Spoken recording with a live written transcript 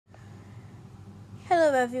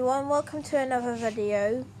Hello everyone, welcome to another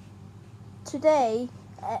video. Today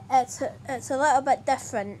it's a little bit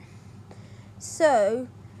different. So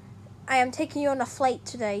I am taking you on a flight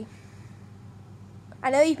today. I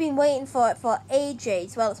know you've been waiting for it for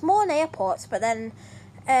ages. Well, it's more in airports, but then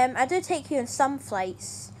I do take you on some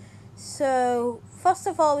flights. So first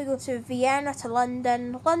of all, we go to Vienna to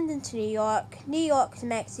London, London to New York, New York to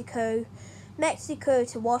Mexico, Mexico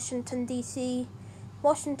to Washington DC,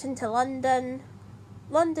 Washington to London,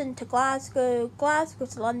 London to Glasgow, Glasgow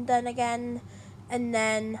to London again, and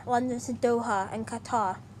then London to Doha in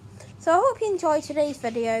Qatar. So I hope you enjoyed today's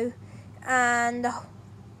video, and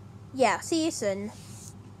yeah, see you soon.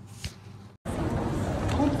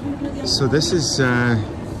 So this is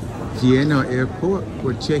Vienna Airport.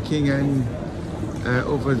 We're checking in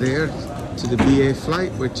over there to the BA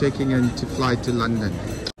flight. We're checking in to fly to London.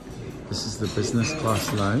 This is the business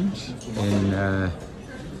class lounge in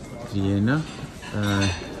Vienna.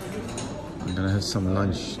 I'm gonna have some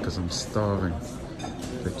lunch because I'm starving,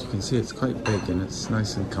 but you can see it's quite big and it's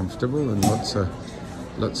nice and comfortable and lots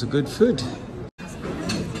of good food.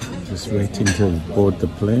 Just waiting to board the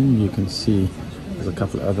plane. You can see there's a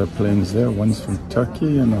couple of other planes there. One's from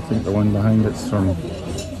Turkey and I think the one behind it's from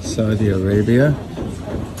Saudi Arabia,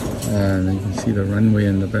 and you can see the runway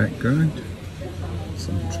in the background.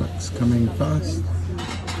 Some trucks coming past.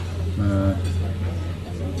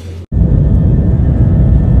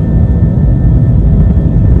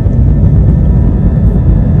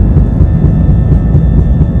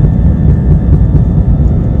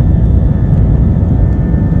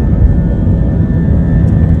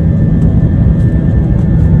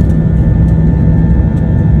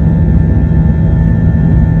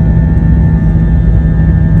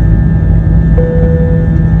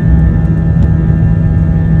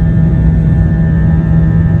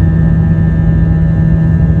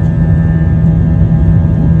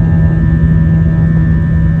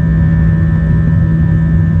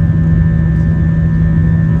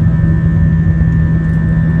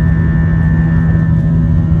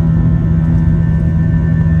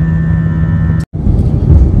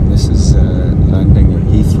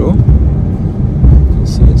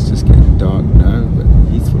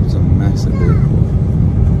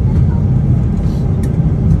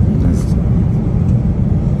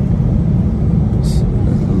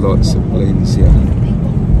 Lots of planes here.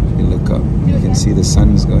 If you look up, you can see the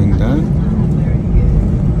sun's going down.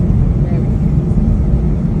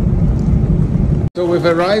 So we've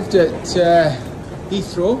arrived at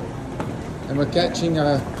Heathrow and we're catching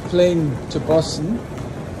a plane to Boston,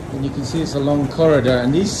 and you can see it's a long corridor,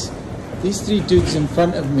 and these three dudes in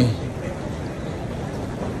front of me,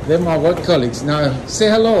 they're my work colleagues. Now say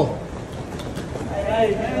hello.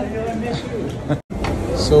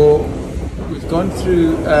 So we've gone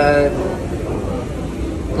through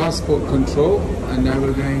passport control and now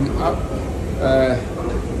we're going up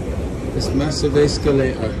this massive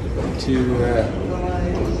escalator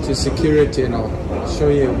to security, and I'll show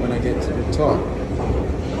you when I get to the top.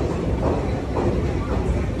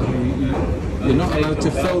 You're not allowed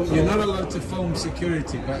to film. You're not allowed to film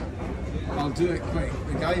security, but I'll do it quick.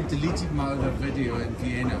 The guy deleted my other video in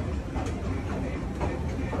Vienna.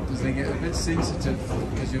 They get a bit sensitive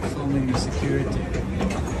because you're filming the security.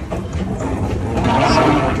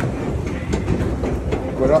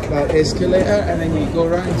 So we're up that escalator and then you go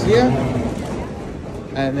around here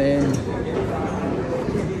and then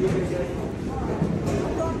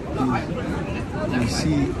you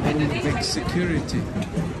see all the big security.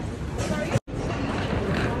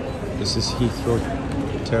 This is Heathrow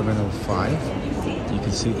Terminal 5. You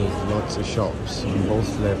can see there's lots of shops on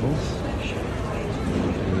both levels.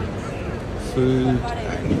 Food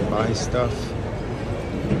and buy stuff.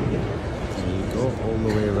 There you go, all the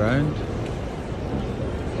way around.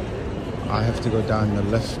 I have to go down the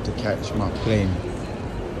lift to catch my plane.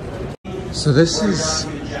 So this is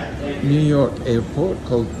New York Airport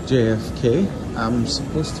called JFK. I'm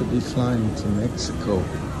supposed to be flying to Mexico,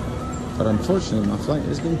 but unfortunately my flight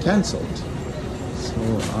has been cancelled. So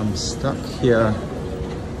I'm stuck here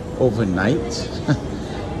overnight.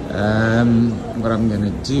 What I'm going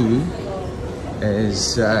to do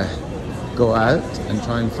is go out and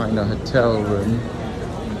try and find a hotel room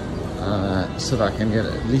so that I can get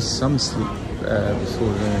at least some sleep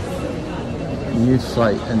before the new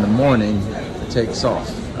flight in the morning takes off.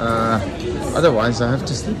 Otherwise I have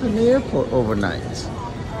to sleep in the airport overnight.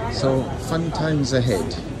 So fun times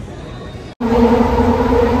ahead. So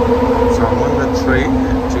I'm on the train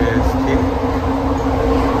at JFK.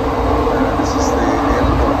 This is the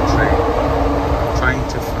airport train. I'm trying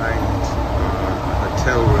to find a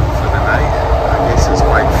hotel room for the night. I guess it's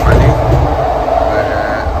quite funny, but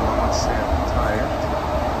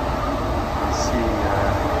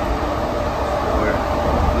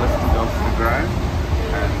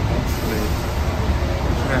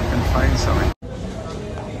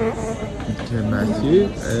Okay, Matthew,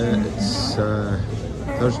 it's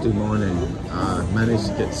Thursday morning. I managed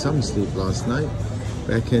to get some sleep last night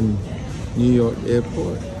back in New York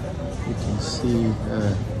Airport. You can see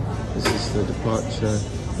this is the departure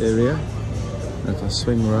area. If I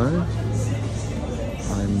swing round,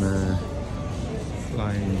 I'm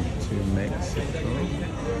flying to Mexico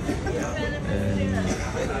and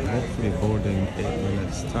hopefully boarding 8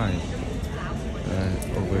 minutes time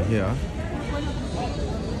over here.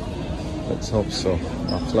 Let's hope so.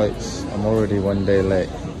 My flights, I'm already 1 day late.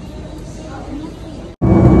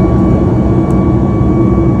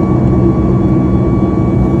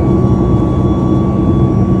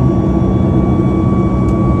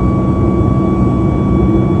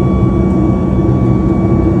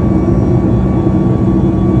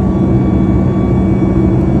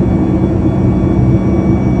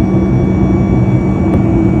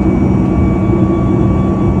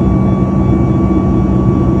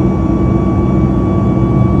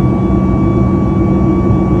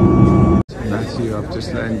 I've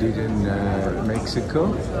just landed in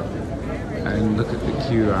Mexico, and look at the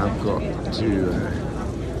queue I've got to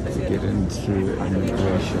get in through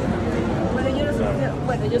immigration.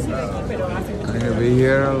 I'm going to be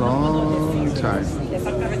here a long time.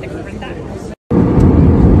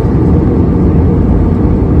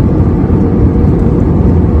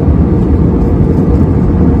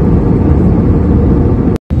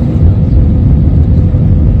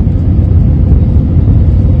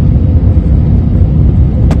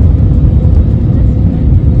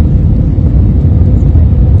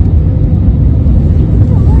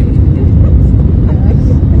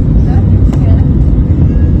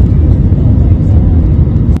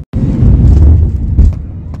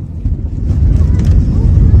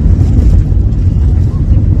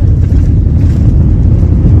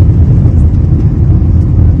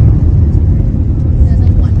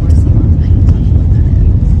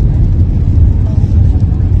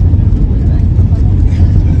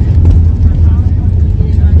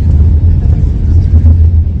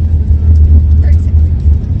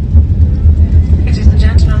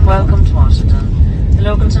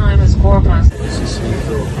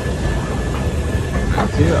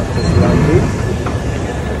 I've just landed.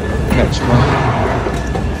 Catch my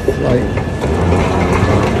flight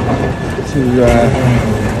to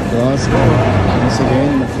Glasgow. Once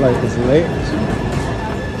again, the flight is late,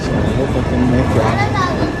 so I hope I can make it.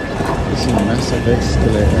 There's some massive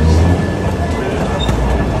escalators.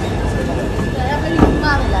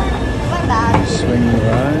 Swing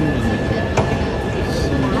around and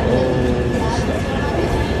see all the stuff.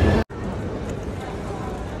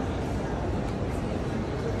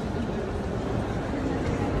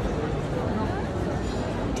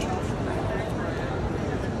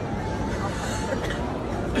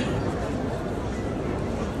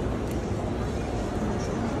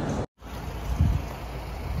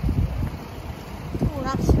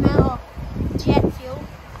 That smell of jet fuel.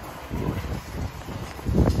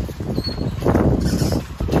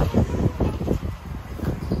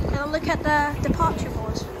 Now look at the departure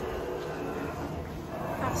board.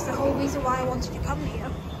 That's the whole reason why I wanted to come here.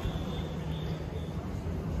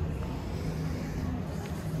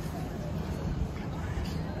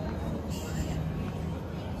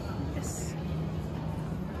 Yes.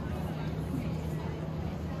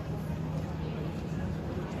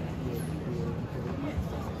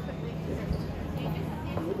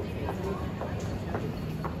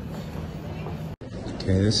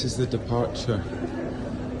 Okay, this is the departure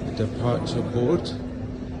board.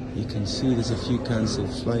 You can see there's a few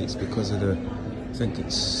cancelled flights because of I think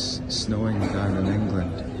it's snowing down in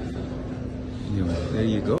England. Anyway, there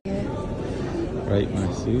you go. Right,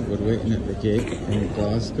 Matthew, we're waiting at the gate in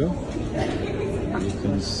Glasgow. You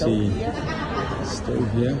can see it's still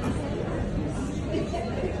here.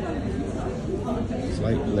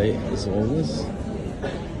 Flight late as always.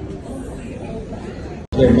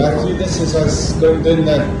 Okay, Matthew, this is us going down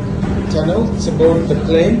the tunnel to board the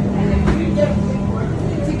plane.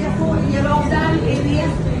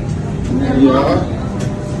 And there you are.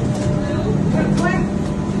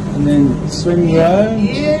 And then swing round.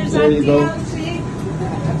 There you go.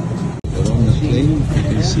 We're on the plane. You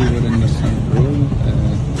can see we're in the front row.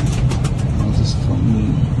 I'll just from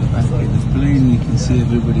the back of the plane. You can see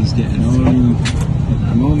everybody's getting on at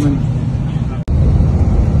the moment.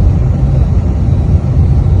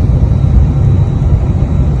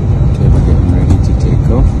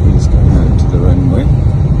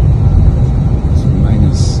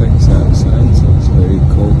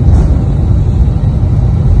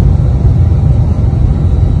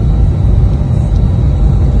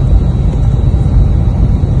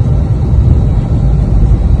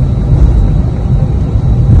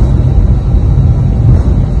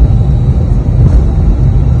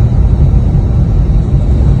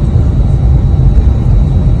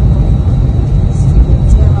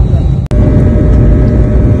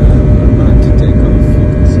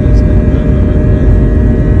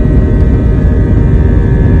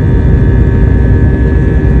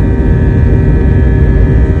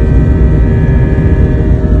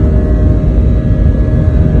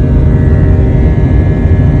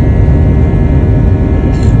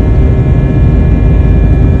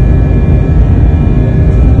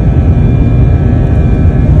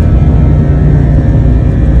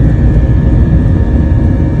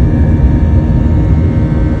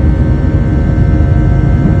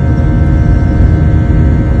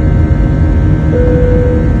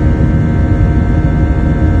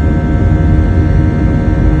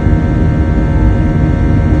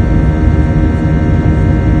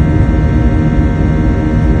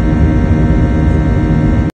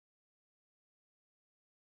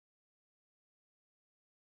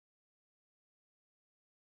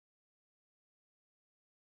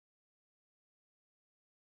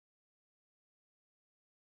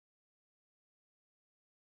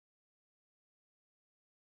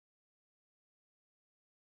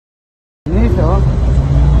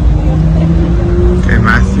 Okay,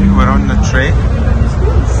 Matthew, we're on the train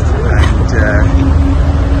and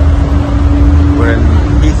we're in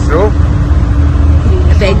Heathrow.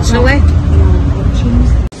 Eventually.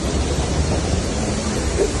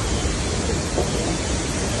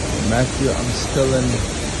 Matthew, I'm still in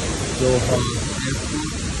Doha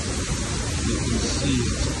Airport. You can see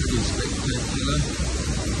it's pretty spectacular.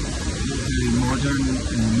 Very modern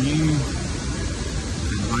and new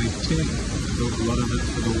and high tech. I built a lot of it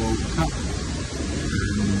for the World Cup.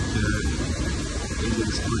 And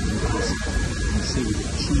England's quite impressive. You can see the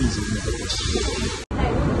trees in the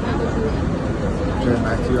Okay,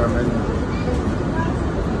 Matthew, I'm in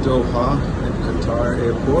Doha in Qatar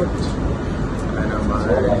Airport. And I'm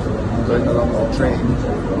going along the train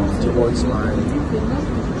towards my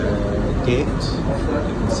gate. You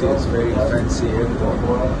can see it's a very fancy airport.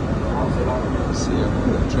 See I'm on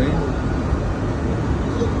the train.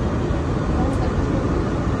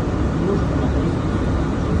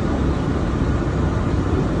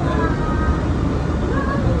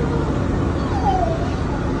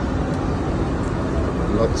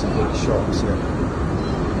 Lots of big shops here.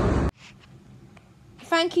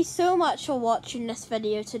 Thank you so much for watching this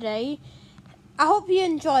video today. I hope you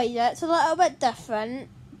enjoyed it. It's a little bit different,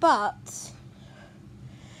 but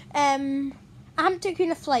I haven't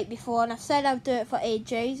taken a flight before, and I've said I'll do it for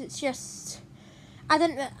ages. It's just I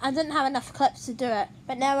didn't have enough clips to do it,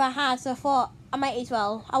 but now I have, so I thought I might as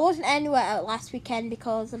well. I wasn't anywhere out last weekend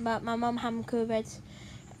because of my mum having COVID,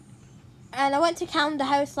 and I went to Camden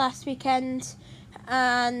House last weekend,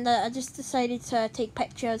 and I just decided to take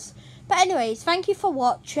pictures. But anyways, thank you for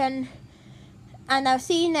watching, and I'll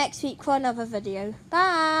see you next week for another video.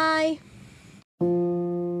 Bye!